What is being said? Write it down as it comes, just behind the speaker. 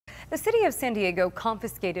The city of San Diego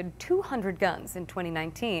confiscated 200 guns in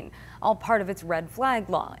 2019, all part of its red flag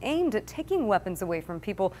law aimed at taking weapons away from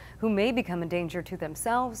people who may become a danger to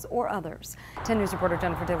themselves or others. 10 News reporter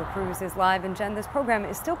Jennifer De La Cruz is live, and Jen, this program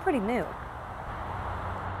is still pretty new.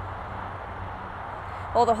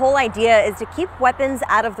 Well, the whole idea is to keep weapons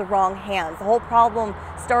out of the wrong hands. The whole problem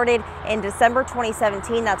started in December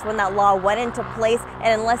 2017. That's when that law went into place.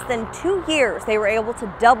 And in less than 2 years, they were able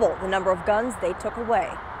to double the number of guns they took away.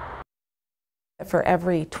 For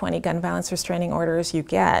every 20 gun violence restraining orders you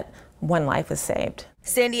get, one life is saved.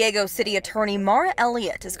 San Diego City Attorney Mara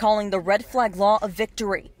Elliott is calling the red flag law a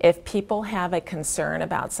victory. If people have a concern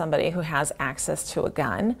about somebody who has access to a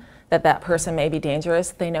gun, that person may be dangerous,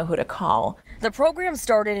 they know who to call. The program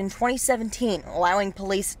started in 2017, allowing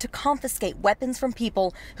police to confiscate weapons from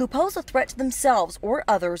people who pose a threat to themselves or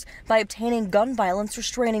others by obtaining gun violence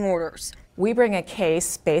restraining orders. We bring a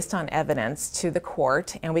case based on evidence to the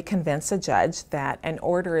court, and we convince a judge that an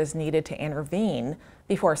order is needed to intervene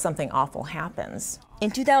before something awful happens. In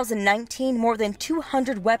 2019, more than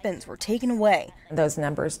 200 weapons were taken away. Those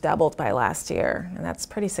numbers doubled by last year, and that's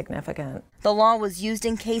pretty significant. The law was used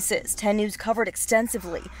in cases 10 News covered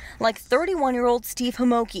extensively, like 31-year-old Steve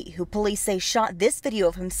Homoki, who police say shot this video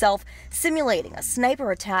of himself simulating a sniper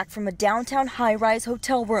attack from a downtown high-rise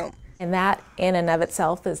hotel room. And that in and of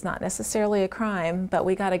itself is not necessarily a crime, but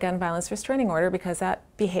we got a gun violence restraining order because that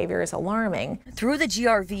behavior is alarming. Through the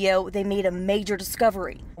GRVO, they made a major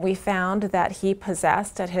discovery. We found that he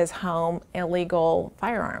possessed at his home illegal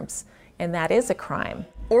firearms, and that is a crime.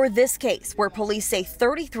 Or this case, where police say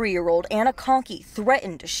 33-year-old Anna Conkey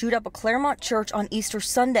threatened to shoot up a Claremont church on Easter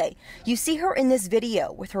Sunday. You see her in this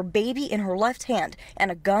video with her baby in her left hand and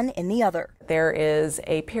a gun in the other. There is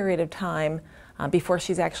a period of time before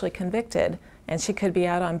she's actually convicted, and she could be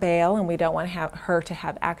out on bail, and we don't want her to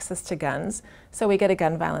have access to guns, so we get a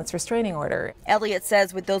gun violence restraining order. Elliott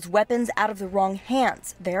says with those weapons out of the wrong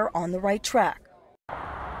hands, they're on the right track.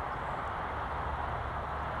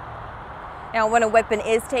 Now, when a weapon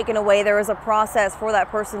is taken away, there is a process for that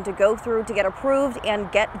person to go through to get approved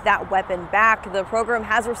and get that weapon back. The program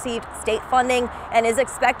has received state funding and is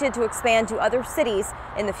expected to expand to other cities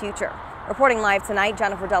in the future. Reporting live tonight,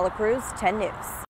 Jennifer De La Cruz, 10 News.